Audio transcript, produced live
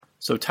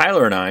So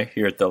Tyler and I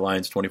here at the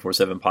Lions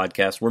 24/7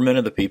 podcast, we're men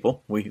of the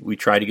people. We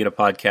try to get a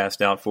podcast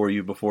out for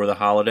you before the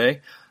holiday.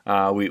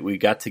 We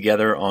got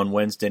together on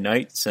Wednesday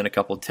night, sent a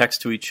couple of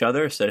texts to each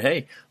other, said,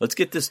 "Hey, let's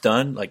get this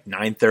done like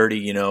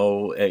 9:30.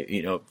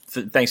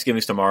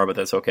 Thanksgiving's tomorrow, but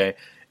that's okay."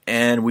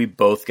 And we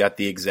both got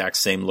the exact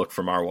same look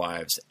from our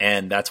wives,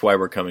 and that's why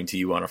we're coming to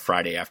you on a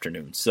Friday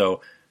afternoon.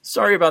 So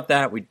sorry about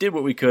that. We did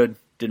what we could,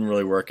 didn't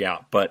really work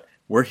out, but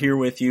we're here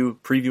with you,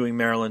 previewing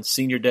Maryland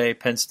Senior Day,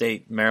 Penn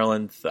State,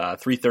 Maryland,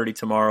 3:30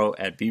 tomorrow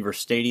at Beaver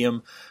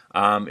Stadium.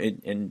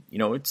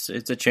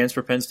 It's a chance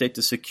for Penn State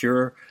to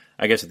secure,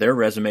 I guess, their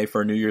resume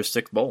for a New Year's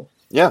Six bowl.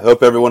 Yeah,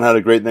 hope everyone had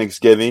a great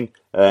Thanksgiving.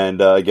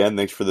 And again,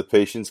 thanks for the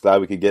patience.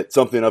 Glad we could get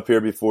something up here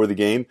before the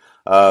game.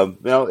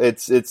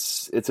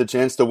 It's a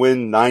chance to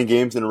win 9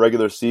 games in a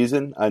regular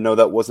season. I know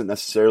that wasn't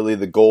necessarily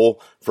the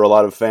goal for a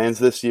lot of fans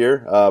this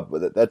year,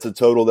 but that's a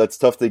total that's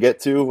tough to get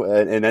to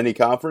in any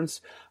conference.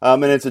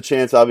 And it's a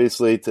chance,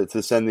 obviously,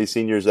 to send these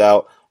seniors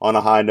out on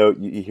a high note.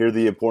 You hear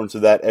the importance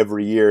of that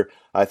every year.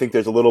 I think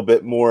there's a little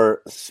bit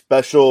more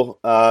special,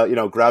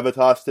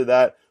 gravitas to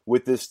that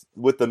with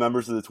the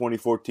members of the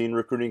 2014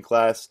 recruiting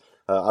class.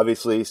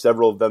 Obviously,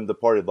 several of them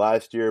departed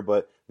last year,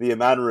 but the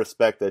amount of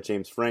respect that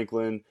James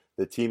Franklin,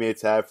 the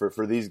teammates have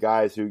for these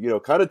guys who,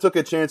 kind of took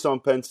a chance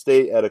on Penn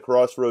State at a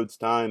crossroads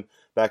time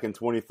back in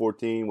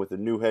 2014 with a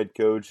new head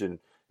coach and,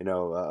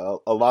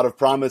 a lot of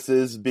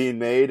promises being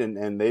made,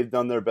 and they've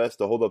done their best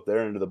to hold up their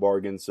end of the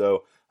bargain.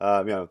 So,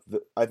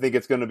 I think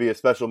it's going to be a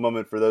special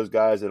moment for those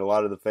guys and a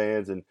lot of the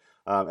fans,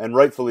 and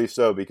rightfully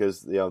so,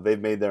 because,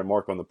 they've made their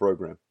mark on the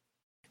program.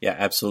 Yeah,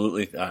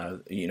 absolutely.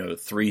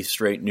 3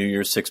 straight New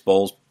Year's Six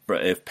bowls.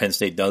 If Penn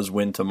State does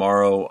win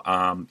tomorrow,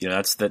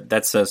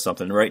 that says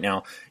something. Right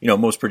now,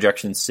 most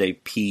projections say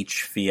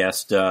Peach,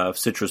 Fiesta,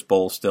 Citrus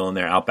Bowl still in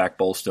there, Outback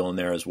Bowl still in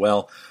there as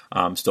well.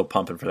 Still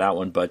pumping for that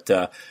one, but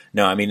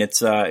no, I mean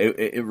it's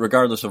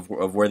regardless of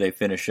where they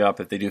finish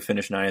up. If they do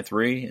finish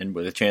 9-3 and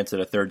with a chance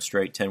at a third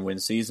straight 10-win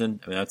season,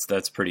 I mean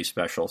that's pretty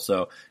special.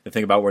 So to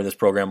think about where this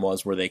program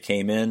was, where they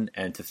came in,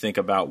 and to think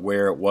about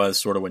where it was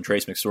sort of when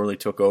Trace McSorley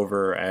took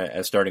over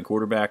as starting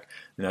quarterback,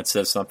 and that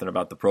says something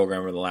about the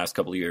program over the last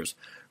couple of years.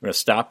 We're going to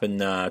stop and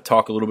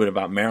talk a little bit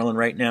about Maryland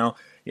right now.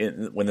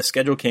 When the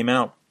schedule came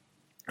out,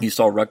 you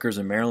saw Rutgers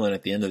and Maryland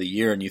at the end of the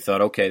year, and you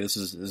thought, okay, this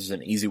is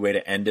an easy way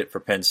to end it for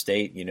Penn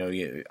State.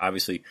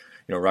 Obviously,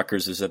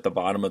 Rutgers is at the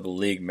bottom of the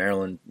league.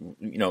 Maryland,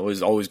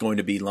 is always going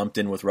to be lumped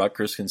in with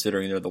Rutgers,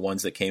 considering they're the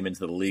ones that came into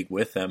the league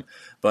with them.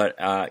 But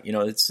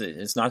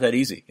it's not that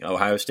easy.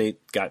 Ohio State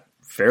got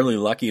fairly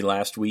lucky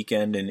last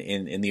weekend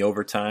in the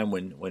overtime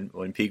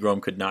when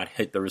Pegram could not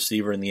hit the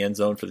receiver in the end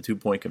zone for the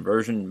 2-point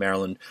conversion.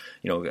 Maryland,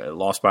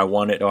 lost by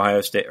 1 at Ohio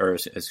State,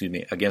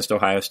 against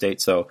Ohio State.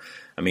 So,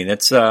 I mean,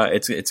 it's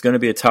going to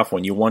be a tough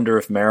one. You wonder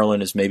if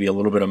Maryland is maybe a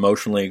little bit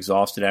emotionally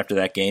exhausted after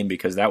that game,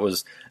 because that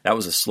was a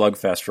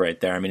slugfest right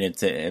there. I mean,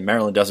 and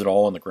Maryland does it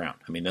all on the ground.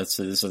 I mean, this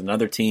is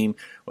another team.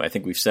 I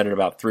think we've said it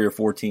about 3 or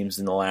 4 teams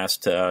in the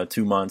last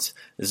 2 months.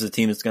 This is a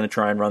team that's going to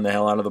try and run the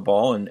hell out of the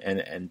ball,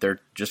 and they're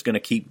just going to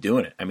keep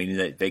doing it. I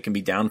mean, they can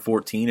be down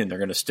 14, and they're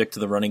going to stick to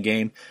the running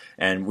game.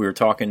 And we were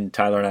talking,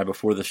 Tyler and I,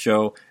 before the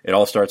show, it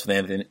all starts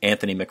with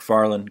Anthony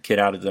McFarland, kid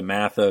out of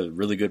DeMatha,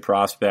 really good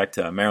prospect.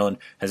 Maryland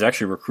has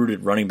actually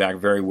recruited running back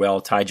very well.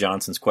 Ty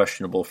Johnson's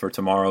questionable for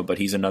tomorrow, but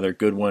he's another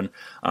good one.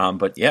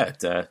 But yeah,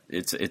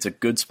 it's a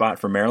good spot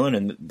for Maryland,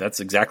 and that's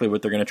exactly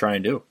what they're going to try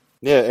and do.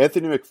 Yeah,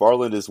 Anthony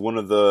McFarland is one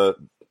of the.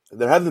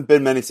 There haven't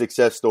been many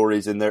success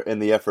stories in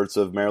the efforts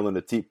of Maryland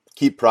to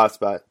keep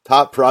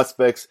top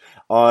prospects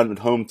on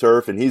home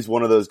turf, and he's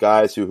one of those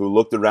guys who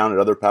looked around at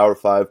other Power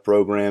 5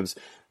 programs,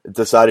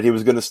 decided he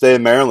was going to stay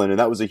in Maryland, and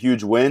that was a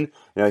huge win.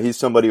 He's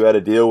somebody who had to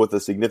deal with a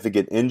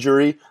significant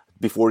injury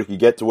before he could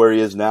get to where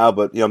he is now.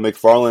 But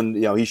McFarland,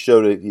 he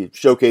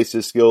showcased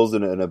his skills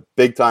in a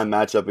big time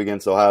matchup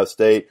against Ohio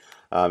State.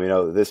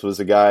 This was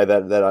a guy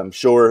that I'm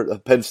sure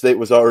Penn State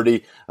was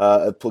already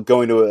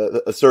going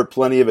to assert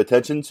plenty of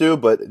attention to.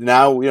 But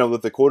now,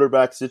 with the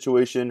quarterback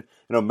situation,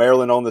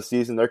 Maryland on the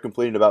season, they're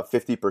completing about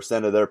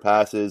 50% of their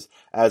passes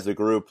as a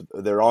group.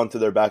 They're on to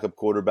their backup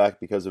quarterback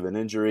because of an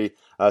injury.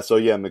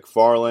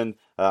 McFarland.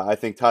 I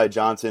think Ty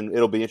Johnson,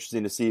 it'll be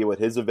interesting to see what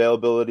his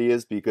availability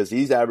is, because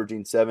he's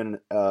averaging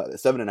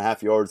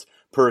 7.5 yards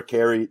per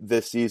carry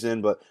this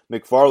season. But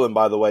McFarland,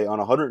 by the way, on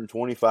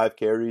 125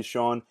 carries,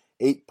 Sean,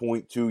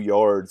 8.2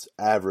 yards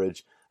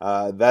average.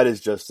 That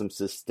is just some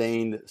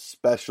sustained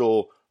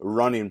special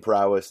running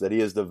prowess that he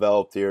has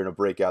developed here in a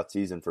breakout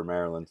season for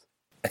Maryland.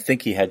 I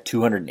think he had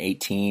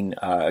 218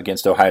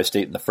 against Ohio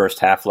State in the first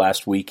half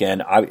last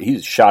weekend. He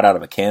was shot out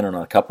of a cannon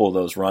on a couple of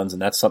those runs,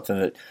 and that's something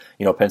that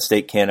Penn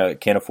State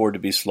can't afford to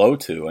be slow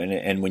to.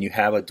 And when you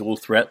have a dual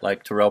threat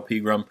like Terrell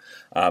Pegram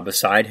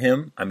beside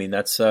him, I mean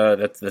that's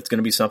going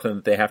to be something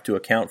that they have to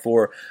account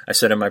for. I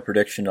said in my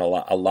prediction a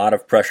lot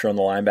of pressure on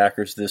the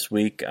linebackers this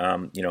week.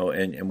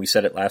 And we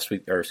said it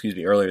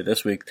earlier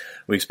this week.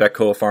 We expect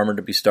Koa Farmer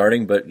to be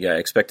starting, but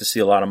expect to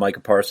see a lot of Micah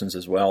Parsons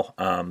as well.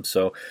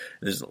 So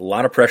there's a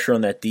lot of pressure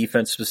on that that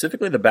defense,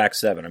 specifically the back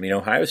seven. I mean,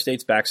 Ohio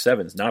State's back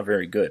seven is not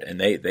very good, and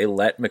they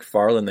let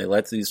McFarland, they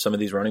let some of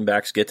these running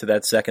backs get to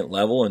that second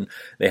level, and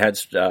they had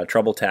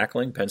trouble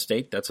tackling Penn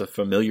State. That's a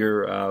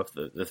familiar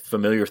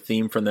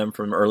theme from them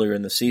from earlier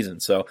in the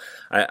season. So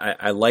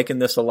I liken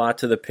this a lot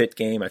to the Pitt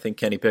game. I think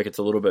Kenny Pickett's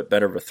a little bit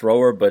better of a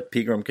thrower, but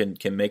Pegram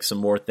can make some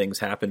more things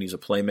happen. He's a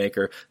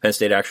playmaker. Penn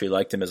State actually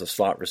liked him as a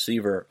slot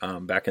receiver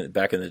back in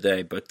the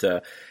day, but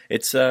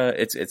it's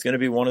going to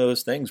be one of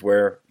those things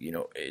where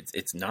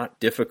it's not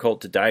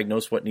difficult to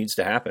diagnose what needs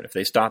to happen. If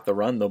they stop the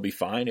run, they'll be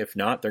fine. If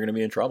not, they're going to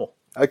be in trouble.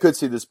 I could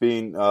see this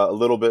being a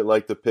little bit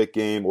like the Pitt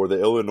game or the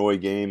Illinois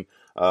game,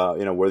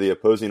 where the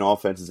opposing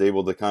offense is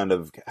able to kind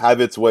of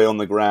have its way on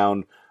the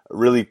ground,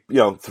 really,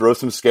 throw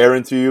some scare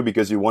into you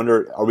because you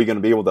wonder, are we going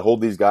to be able to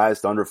hold these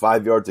guys to under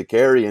 5 yards a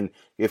carry? And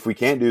if we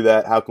can't do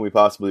that, how can we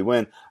possibly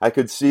win? I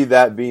could see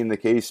that being the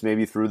case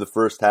maybe through the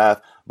first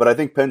half, but I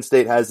think Penn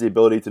State has the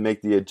ability to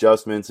make the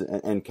adjustments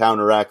and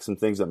counteract some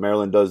things that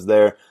Maryland does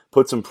there,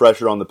 put some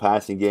pressure on the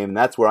passing game, and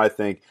that's where I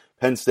think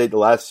Penn State the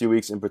last few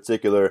weeks in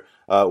particular,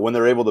 when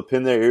they're able to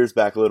pin their ears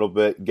back a little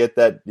bit, get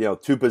that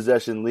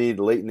 2-possession lead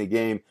late in the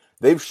game,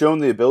 they've shown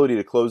the ability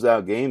to close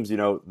out games,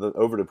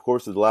 over the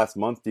course of the last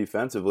month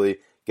defensively,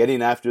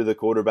 getting after the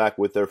quarterback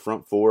with their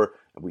front four.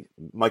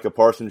 Micah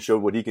Parsons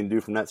showed what he can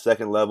do from that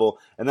second level.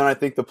 And then I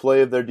think the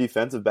play of their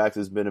defensive backs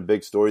has been a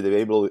big story. They've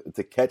been able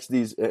to catch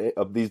these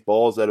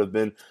balls that have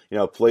been,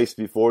 placed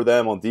before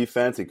them on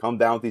defense and come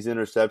down with these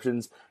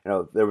interceptions.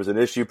 There was an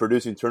issue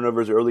producing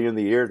turnovers early in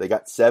the year. They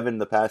got 7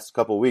 the past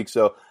couple of weeks.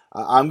 So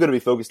I'm going to be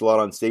focused a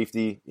lot on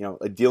safety,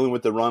 dealing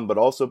with the run, but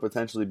also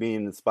potentially being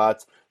in the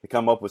spots to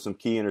come up with some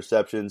key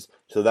interceptions.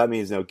 So that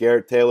means,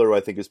 Garrett Taylor, who I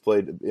think has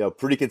played,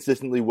 pretty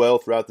consistently well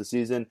throughout the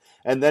season.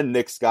 And then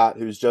Nick Scott,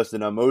 who's just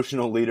an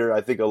emotional leader. I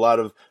think a lot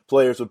of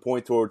players would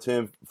point towards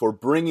him for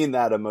bringing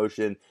that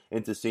emotion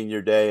into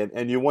senior day.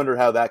 And you wonder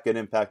how that can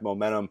impact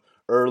momentum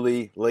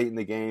early, late in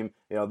the game.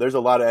 There's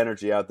a lot of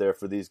energy out there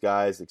for these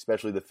guys,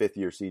 especially the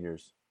fifth-year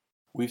seniors.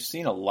 We've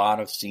seen a lot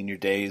of senior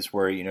days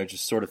where,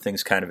 just sort of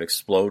things kind of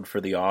explode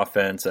for the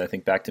offense. I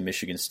think back to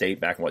Michigan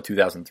State back in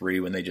 2003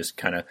 when they just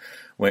kind of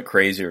went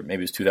crazy, or maybe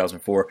it was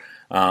 2004.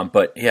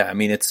 But yeah, I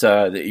mean, it's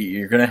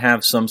you're going to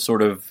have some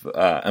sort of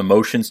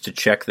emotions to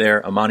check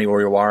there. Amani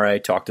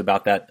Oriware talked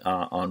about that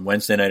on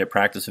Wednesday night at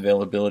practice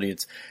availability.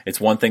 It's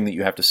one thing that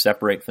you have to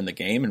separate from the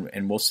game,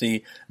 and we'll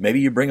see. Maybe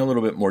you bring a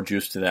little bit more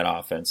juice to that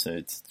offense.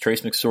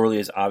 Trace McSorley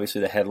is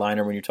obviously the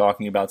headliner when you're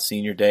talking about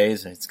senior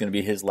days, and it's going to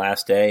be his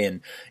last day,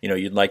 and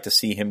you'd like to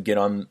see him get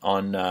on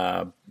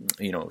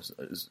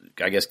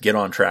I guess get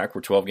on track.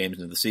 We're 12 games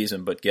into the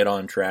season, but get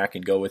on track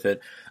and go with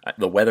it.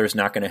 The weather's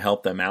not going to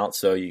help them out,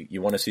 so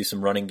you want to see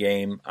some running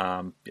game.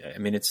 I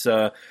mean, it's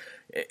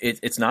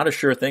not a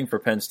sure thing for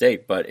Penn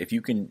State, but if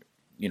you can,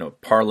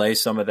 parlay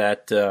some of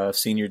that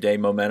senior day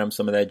momentum,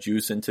 some of that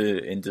juice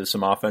into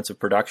some offensive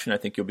production, I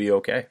think you'll be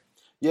okay.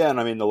 Yeah, and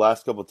I mean, the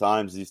last couple of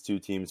times these two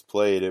teams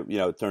played,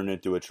 it turned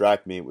into a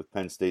track meet with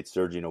Penn State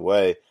surging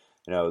away.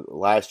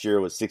 Last year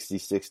was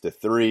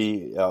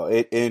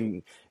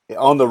 66-3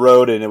 on the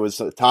road, and it was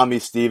Tommy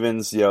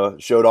Stevens,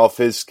 showed off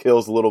his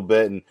skills a little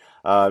bit, and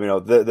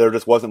there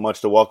just wasn't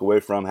much to walk away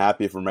from.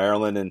 Happy for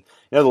Maryland, and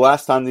the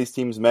last time these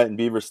teams met in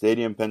Beaver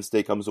Stadium, Penn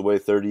State comes away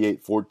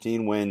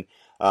 38-14 win,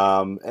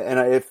 and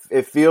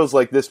it feels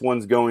like this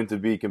one's going to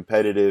be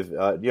competitive.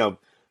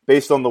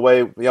 Based on the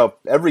way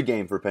every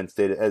game for Penn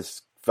State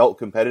has felt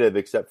competitive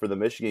except for the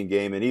Michigan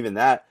game, and even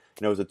that.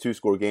 It was a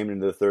 2-score game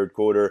into the third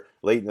quarter,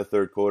 late in the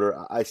third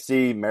quarter. I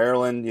see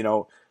Maryland,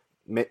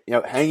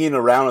 hanging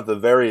around at the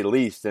very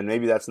least, and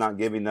maybe that's not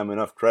giving them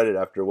enough credit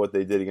after what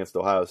they did against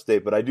Ohio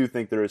State. But I do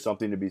think there is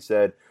something to be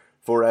said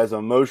for as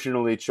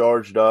emotionally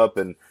charged up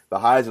and the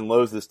highs and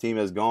lows this team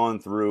has gone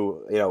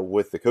through,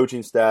 with the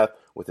coaching staff,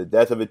 with the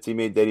death of a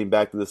teammate dating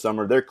back to the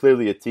summer. They're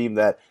clearly a team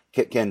that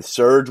can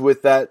surge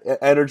with that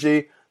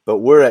energy. But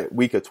we're at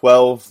week of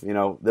 12.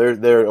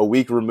 They're a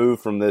week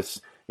removed from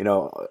this.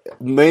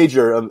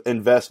 Major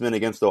investment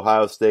against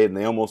Ohio State, and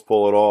they almost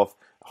pull it off.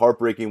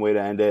 Heartbreaking way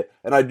to end it.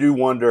 And I do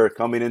wonder,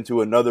 coming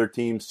into another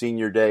team's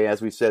senior day,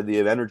 as we said, the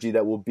energy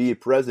that will be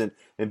present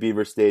in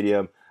Beaver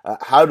Stadium,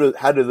 how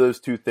do those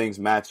two things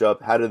match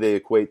up? How do they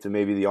equate to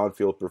maybe the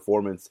on-field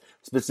performance,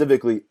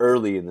 specifically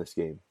early in this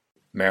game?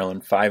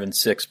 Maryland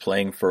 5-6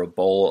 playing for a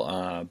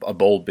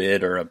bowl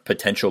bid or a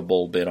potential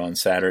bowl bid on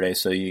Saturday,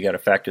 so you got to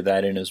factor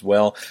that in as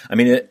well. I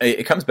mean,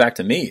 it comes back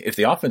to me. If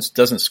the offense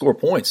doesn't score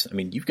points, I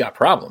mean, you've got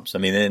problems. I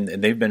mean,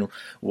 and they've been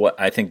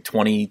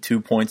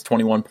 22 points,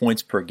 21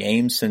 points per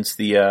game since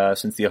the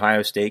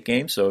Ohio State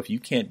game. So if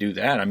you can't do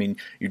that, I mean,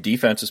 your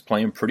defense is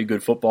playing pretty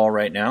good football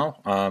right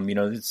now.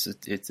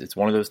 It's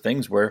one of those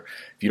things where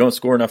if you don't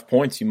score enough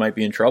points, you might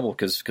be in trouble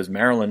because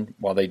Maryland,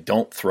 while they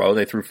don't throw,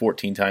 they threw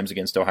 14 times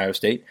against Ohio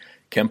State.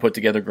 Can put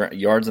together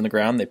yards on the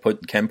ground.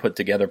 Can put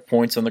together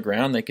points on the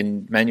ground. They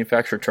can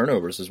manufacture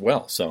turnovers as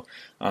well. So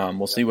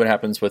we'll see what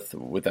happens with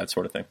that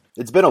sort of thing.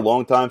 It's been a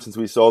long time since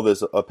we saw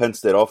this Penn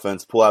State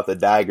offense pull out the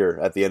dagger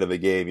at the end of a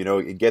game.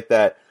 Get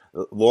that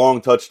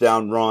long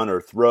touchdown run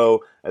or throw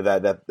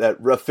that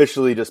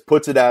officially just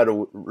puts it out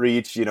of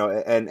reach,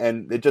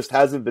 and it just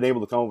hasn't been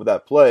able to come up with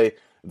that play.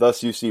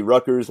 Thus, you see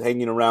Rutgers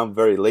hanging around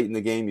very late in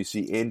the game. You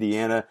see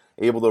Indiana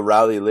able to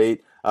rally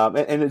late.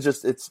 And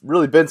it's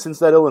really been since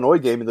that Illinois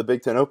game in the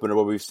Big Ten opener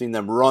where we've seen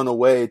them run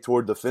away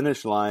toward the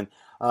finish line.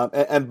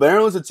 And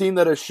Maryland's a team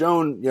that has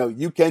shown,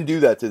 you can do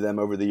that to them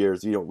over the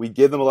years. We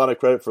give them a lot of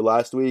credit for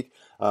last week.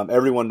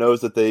 Everyone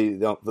knows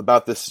that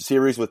about this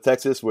series with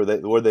Texas where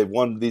they've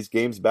won these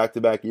games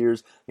back-to-back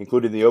years,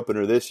 including the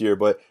opener this year.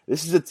 But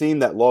this is a team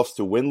that lost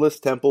to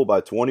winless Temple by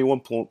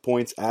 21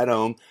 points at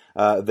home.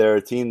 They're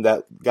a team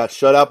that got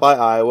shut out by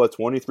Iowa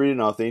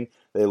 23-0.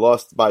 They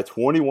lost by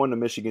 21 to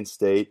Michigan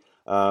State.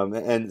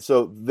 And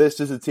so this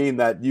is a team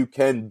that you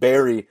can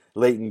bury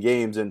late in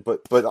games,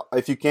 but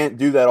if you can't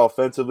do that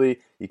offensively,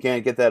 you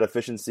can't get that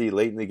efficiency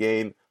late in the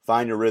game,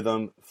 find your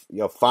rhythm,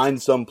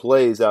 find some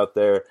plays out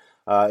there.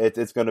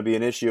 It's going to be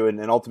an issue, and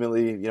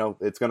ultimately,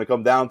 it's going to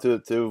come down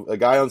to a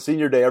guy on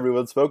senior day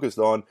everyone's focused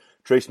on,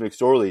 Trace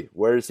McSorley.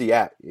 Where is he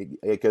at?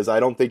 Because I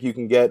don't think you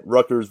can get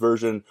Rutgers'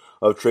 version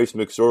of Trace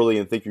McSorley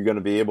and think you're going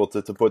to be able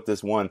to put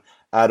this one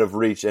out of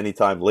reach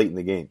anytime late in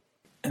the game.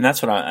 And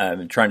that's what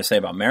I'm trying to say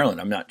about Maryland.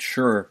 I'm not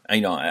sure.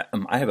 I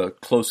have a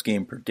close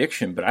game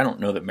prediction, but I don't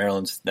know that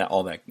Maryland's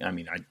all that. I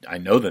mean, I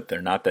know that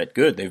they're not that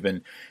good. They've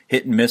been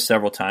hit and miss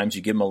several times.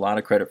 You give them a lot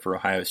of credit for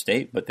Ohio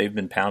State, but they've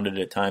been pounded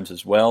at times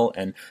as well.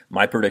 And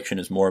my prediction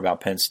is more about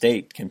Penn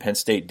State. Can Penn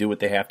State do what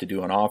they have to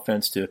do on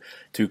offense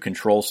to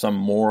control some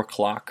more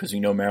clock? Because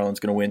Maryland's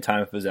going to win time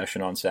of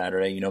possession on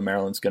Saturday.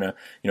 Maryland's going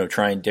to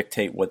try and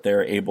dictate what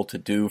they're able to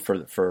do for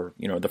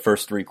the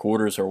first three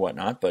quarters or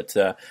whatnot. But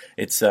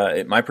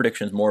my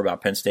prediction is more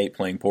about Penn State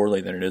playing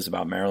poorly than it is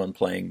about Maryland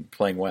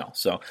playing well.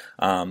 So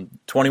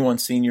 21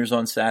 seniors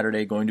on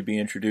Saturday going to be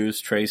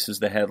introduced. Trace is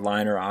the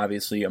headliner.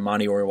 Obviously,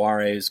 Amani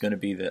Oruwariye is going to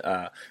be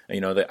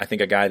I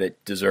think a guy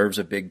that deserves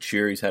a big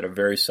cheer. He's had a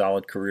very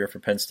solid career for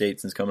Penn State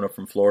since coming up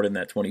from Florida in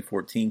that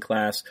 2014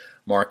 class.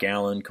 Mark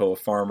Allen, Koa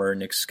Farmer,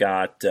 Nick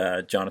Scott,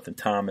 Jonathan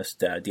Thomas,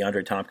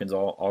 DeAndre Tompkins,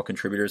 all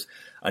contributors.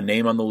 A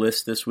name on the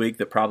list this week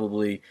that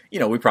probably,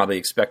 we probably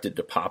expected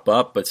to pop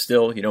up, but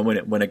still,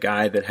 when a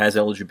guy that has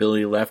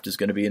eligibility left is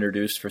going to be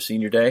introduced for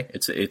senior day,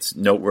 it's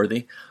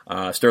noteworthy.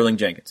 Sterling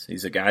Jenkins.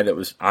 He's a guy that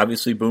was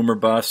obviously boom or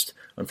bust.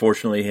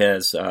 Unfortunately, he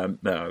has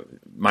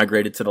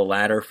migrated to the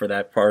latter for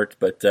that part,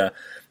 but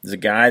he's a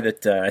guy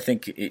that I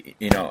think,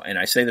 and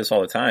I say this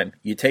all the time,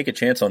 you take a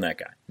chance on that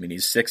guy. I mean,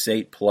 he's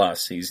 6'8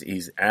 plus.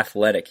 He's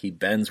athletic. He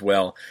bends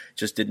well.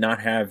 Just did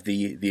not have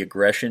the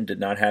aggression, did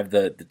not have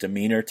the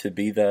demeanor to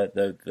be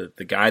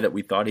the guy that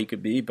we thought he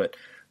could be, but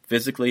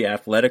physically,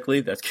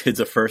 athletically, that kid's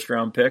a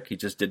first-round pick. He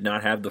just did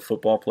not have the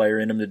football player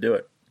in him to do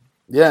it.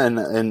 Yeah,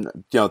 and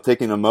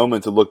taking a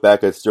moment to look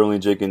back at Sterling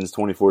Jenkins'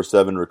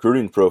 24/7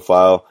 recruiting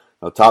profile,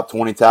 a top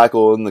 20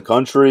 tackle in the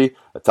country,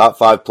 a top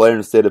 5 player in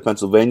the state of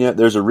Pennsylvania.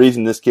 There's a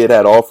reason this kid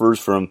had offers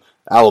from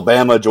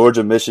Alabama,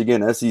 Georgia,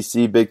 Michigan,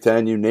 SEC, Big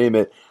Ten, you name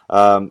it.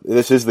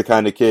 This is the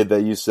kind of kid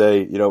that you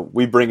say,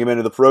 we bring him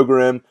into the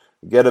program,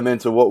 get him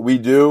into what we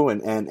do,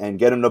 and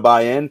get him to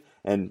buy in.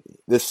 And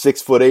this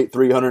 6'8",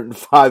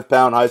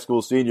 305-pound high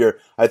school senior,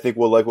 I think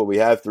will like what we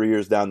have 3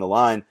 years down the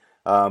line.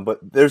 But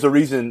there's a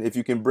reason if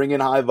you can bring in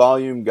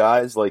high-volume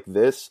guys like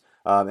this,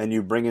 and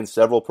you bring in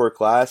several per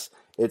class,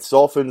 it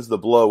softens the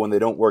blow when they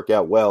don't work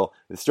out well.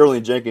 And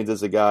Sterling Jenkins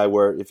is a guy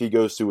where if he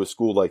goes to a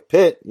school like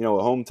Pitt, a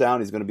hometown,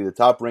 he's going to be the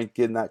top-ranked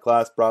kid in that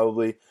class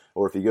probably.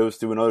 Or if he goes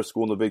to another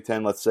school in the Big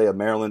Ten, let's say a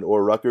Maryland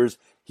or Rutgers,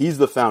 he's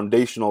the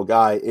foundational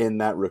guy in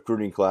that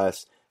recruiting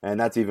class. And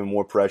that's even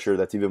more pressure.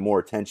 That's even more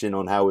attention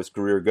on how his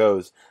career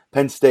goes.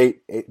 Penn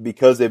State,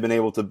 because they've been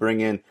able to bring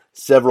in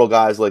several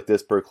guys like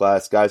this per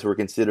class, guys who are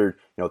considered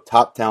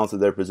top talents at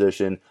their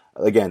position,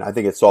 again, I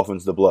think it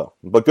softens the blow.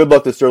 But good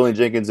luck to Sterling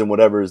Jenkins and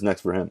whatever is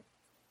next for him.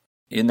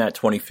 In that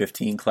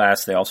 2015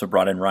 class, they also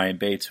brought in Ryan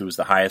Bates, who was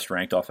the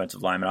highest-ranked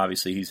offensive lineman.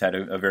 Obviously, he's had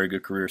a very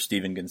good career.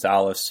 Steven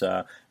Gonzalez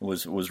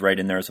was right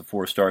in there as a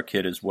 4-star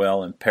kid as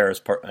well, and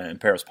Paris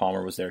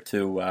Palmer was there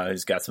too.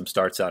 He's got some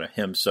starts out of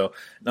him, so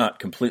not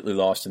completely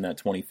lost in that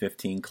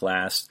 2015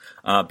 class.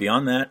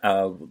 Beyond that,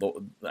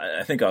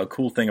 I think a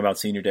cool thing about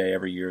Senior Day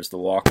every year is the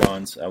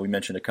walk-ons. We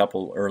mentioned a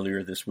couple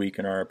earlier this week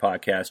in our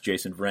podcast,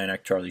 Jason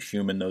Vranek, Charlie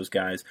Schumann, those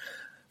guys.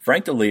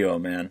 Frank DeLeo,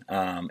 man,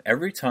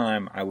 every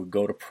time I would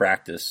go to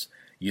practice,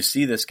 you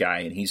see this guy,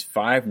 and he's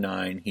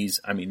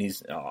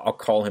 5'9". I'll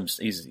call him,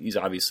 he's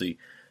obviously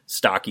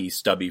stocky,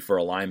 stubby for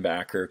a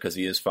linebacker because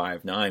he is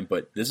 5'9",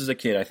 but this is a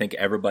kid I think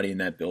everybody in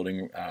that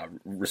building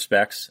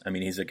respects. I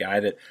mean, he's a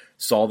guy that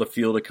saw the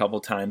field a couple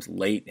times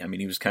late. I mean,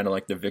 he was kind of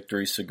like the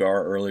victory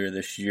cigar earlier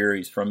this year.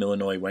 He's from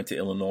Illinois, went to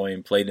Illinois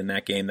and played in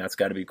that game. That's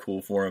got to be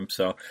cool for him.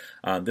 So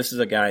this is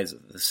a guy,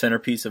 the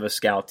centerpiece of a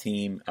scout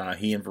team.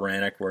 He and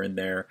Vranek were in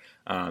there.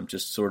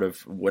 Just sort of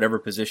whatever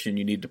position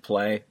you need to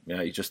play,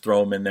 you just throw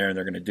them in there and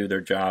they're going to do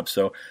their job.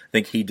 So I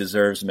think he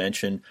deserves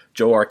mention.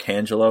 Joe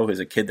Arcangelo is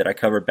a kid that I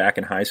covered back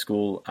in high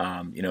school.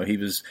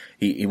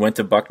 He went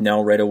to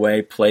Bucknell right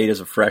away, played as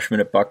a freshman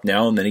at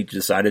Bucknell, and then he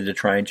decided to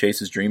try and chase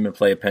his dream and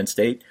play at Penn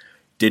State.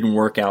 didn't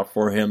work out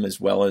for him as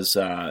well as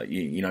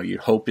you'd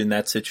hope in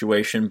that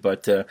situation.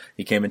 But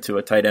he came into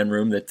a tight end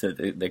room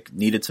that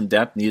needed some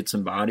depth, needed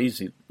some bodies.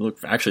 He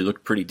actually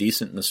looked pretty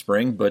decent in the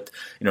spring, but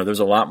there's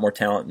a lot more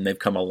talent, and they've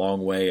come a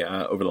long way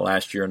over the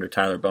last year under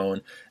Tyler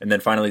Bowen. And then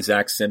finally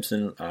Zach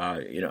Simpson.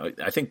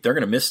 I think they're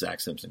going to miss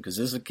Zach Simpson because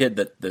this is a kid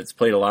that's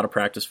played a lot of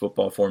practice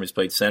football for him. He's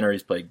played center,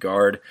 he's played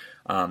guard.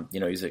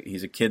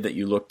 He's a kid that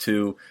you look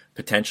to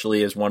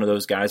potentially as one of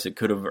those guys that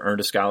could have earned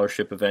a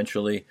scholarship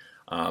eventually.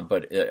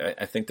 But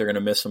I think they're going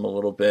to miss him a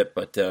little bit.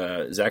 But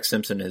Zach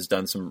Simpson has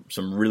done some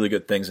really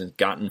good things and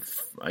gotten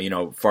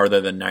farther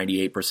than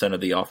 98%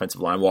 of the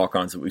offensive line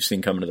walk-ons that we've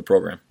seen come into the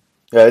program.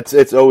 Yeah,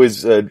 it's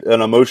always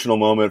an emotional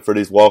moment for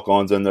these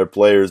walk-ons and their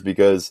players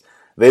because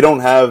they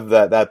don't have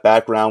that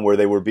background where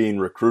they were being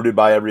recruited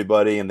by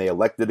everybody and they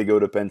elected to go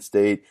to Penn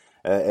State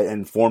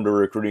and formed a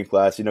recruiting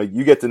class.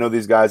 You get to know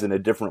these guys in a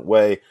different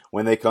way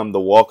when they come the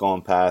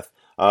walk-on path.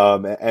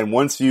 And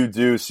once you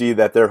do see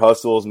that their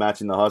hustle is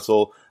matching the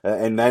hustle,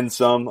 and then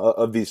some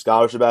of these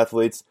scholarship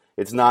athletes,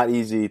 it's not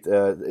easy.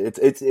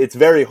 It's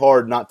very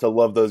hard not to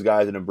love those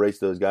guys and embrace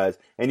those guys.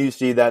 And you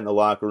see that in the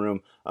locker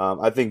room.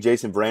 I think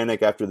Jason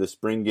Brannick, after the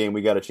spring game,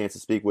 we got a chance to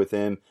speak with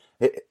him.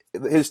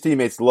 His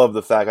teammates love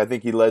the fact. I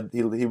think he led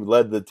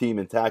the team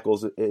in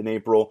tackles in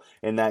April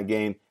in that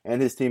game,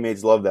 and his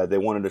teammates loved that. They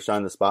wanted to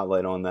shine the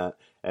spotlight on that.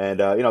 And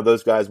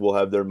those guys will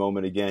have their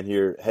moment again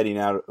here, heading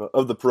out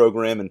of the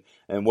program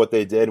and what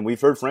they did. And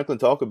we've heard Franklin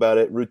talk about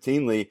it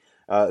routinely.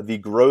 The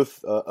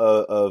growth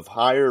of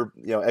higher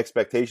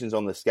expectations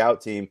on the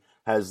scout team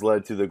has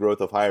led to the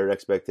growth of higher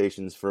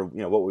expectations for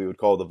what we would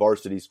call the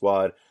varsity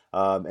squad,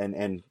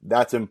 and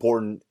that's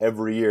important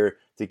every year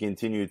to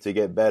continue to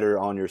get better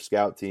on your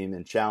scout team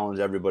and challenge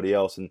everybody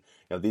else. And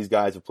these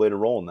guys have played a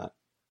role in that.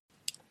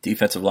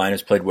 Defensive line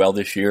has played well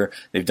this year.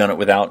 They've done it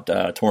without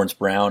Torrance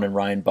Brown and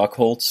Ryan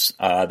Buckholtz.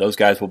 Those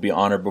guys will be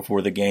honored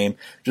before the game.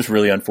 Just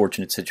really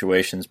unfortunate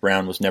situations.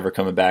 Brown was never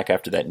coming back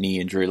after that knee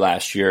injury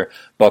last year.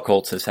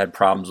 Buckholtz has had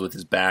problems with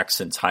his back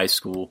since high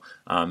school.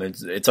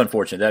 It's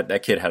unfortunate.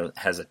 That kid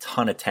has a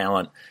ton of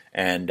talent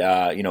and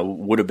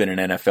would have been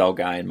an NFL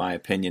guy in my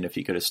opinion if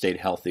he could have stayed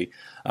healthy.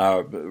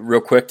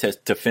 Real quick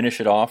to finish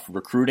it off,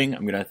 recruiting.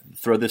 I'm going to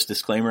throw this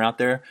disclaimer out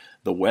there.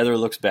 The weather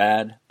looks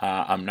bad.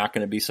 I'm not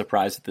going to be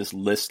surprised if this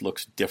list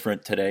looks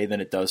different today than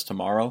it does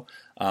tomorrow.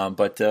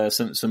 But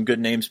some good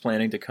names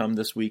planning to come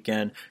this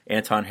weekend.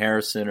 Anton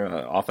Harrison,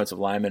 offensive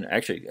lineman.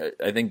 Actually,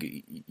 I think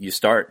you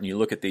start and you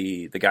look at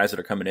the guys that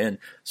are coming in.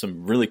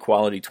 Some really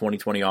quality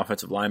 2020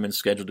 offensive linemen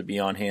scheduled to be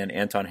on hand.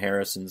 Anton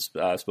Harrison's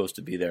supposed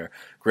to be there.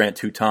 Grant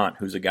Toutant,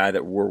 who's a guy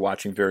that we're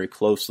watching very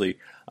closely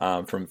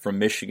from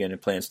Michigan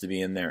and plans to be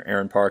in there.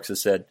 Aaron Parks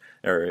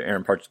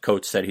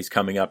coach said he's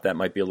coming up. That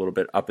might be a little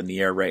bit up in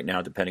the air right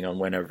now, depending on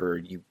whenever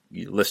you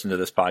listen to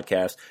this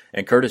podcast.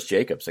 And Curtis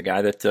Jacobs, a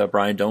guy that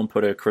Brian Doan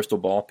put a crystal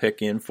ball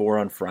pick in for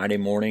on Friday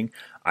morning.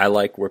 I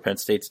like where Penn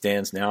State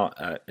stands now.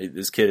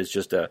 This kid is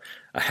just a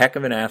heck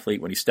of an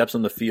athlete when he steps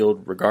on the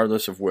field,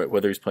 regardless of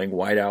whether he's playing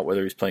wideout,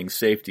 whether he's playing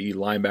safety,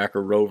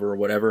 linebacker, rover, or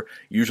whatever,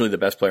 usually the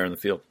best player on the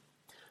field.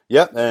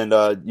 Yeah,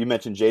 and you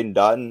mentioned Jaden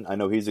Dotton. I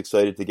know he's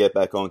excited to get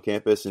back on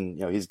campus,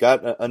 and he's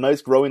got a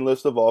nice growing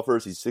list of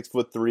offers. He's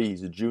 6'3".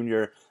 He's a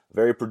junior,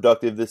 very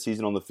productive this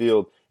season on the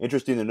field.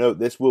 Interesting to note,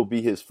 this will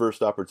be his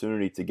first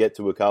opportunity to get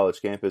to a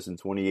college campus in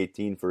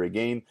 2018 for a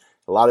game.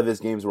 A lot of his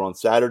games were on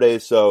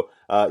Saturdays, so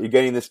you're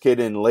getting this kid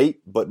in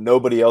late, but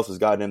nobody else has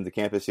gotten him to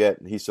campus yet.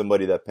 He's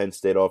somebody that Penn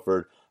State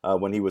offered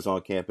when he was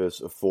on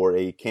campus for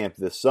a camp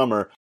this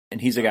summer. And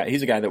he's a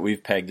guy that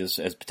we've pegged as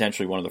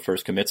potentially one of the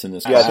first commits in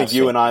this class. Yeah, I think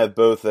you and I have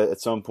both at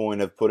some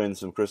point have put in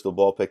some crystal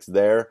ball picks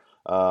there.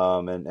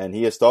 And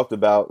he has talked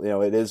about,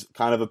 it is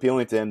kind of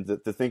appealing to him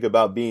to think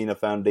about being a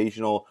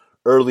foundational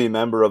early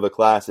member of a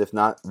class, if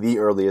not the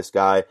earliest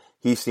guy.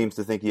 He seems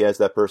to think he has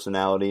that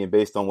personality, and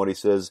based on what he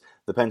says,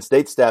 the Penn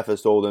State staff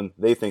has told him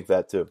they think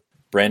that too.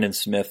 Brandon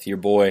Smith, your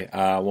boy,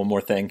 one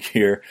more thing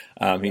here.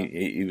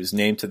 He was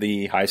named to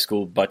the high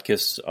school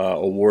Butkus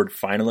Award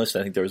finalist.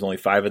 I think there was only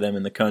 5 of them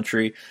in the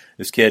country.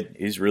 This kid,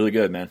 he's really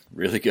good, man.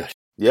 Really good.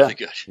 Yeah, really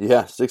good.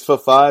 Yeah,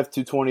 6'5",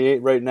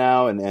 228 right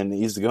now, and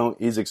he's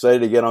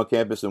excited to get on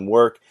campus and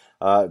work.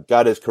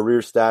 Got his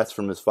career stats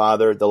from his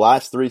father. The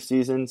last 3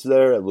 seasons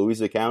there at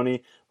Louisa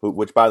County,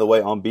 which, by the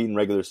way, unbeaten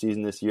regular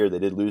season this year. They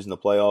did lose in the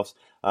playoffs.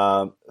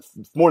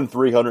 More than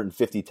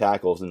 350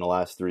 tackles in the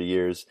last 3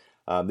 years.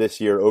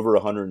 This year, over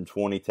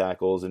 120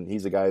 tackles, and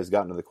he's a guy who's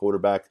gotten to the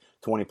quarterback,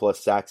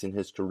 20-plus sacks in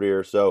his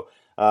career. So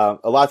a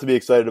lot to be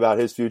excited about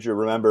his future.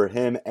 Remember,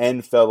 him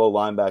and fellow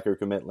linebacker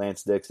commit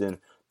Lance Dixon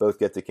both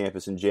get to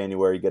campus in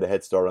January, get a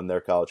head start on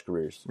their college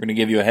careers. We're going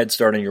to give you a head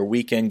start on your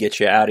weekend, get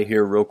you out of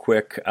here real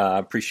quick.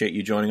 Appreciate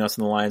you joining us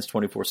on the Lions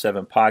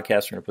 24/7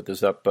 podcast. We're going to put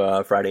this up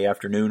Friday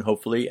afternoon,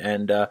 hopefully,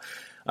 and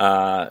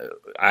I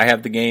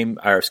have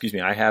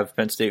I have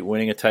Penn State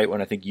winning a tight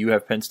one. I think you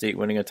have Penn State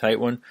winning a tight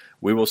one.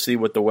 We will see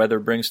what the weather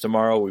brings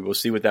tomorrow. We will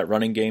see what that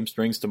running game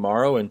brings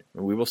tomorrow, and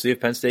we will see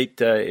if Penn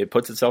State it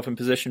puts itself in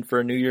position for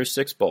a New Year's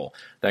Six Bowl.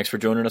 Thanks for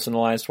joining us on the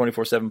Lions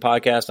 24/7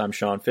 podcast. I'm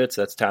Sean Fitz.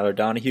 That's Tyler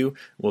Donahue.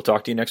 We'll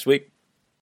talk to you next week.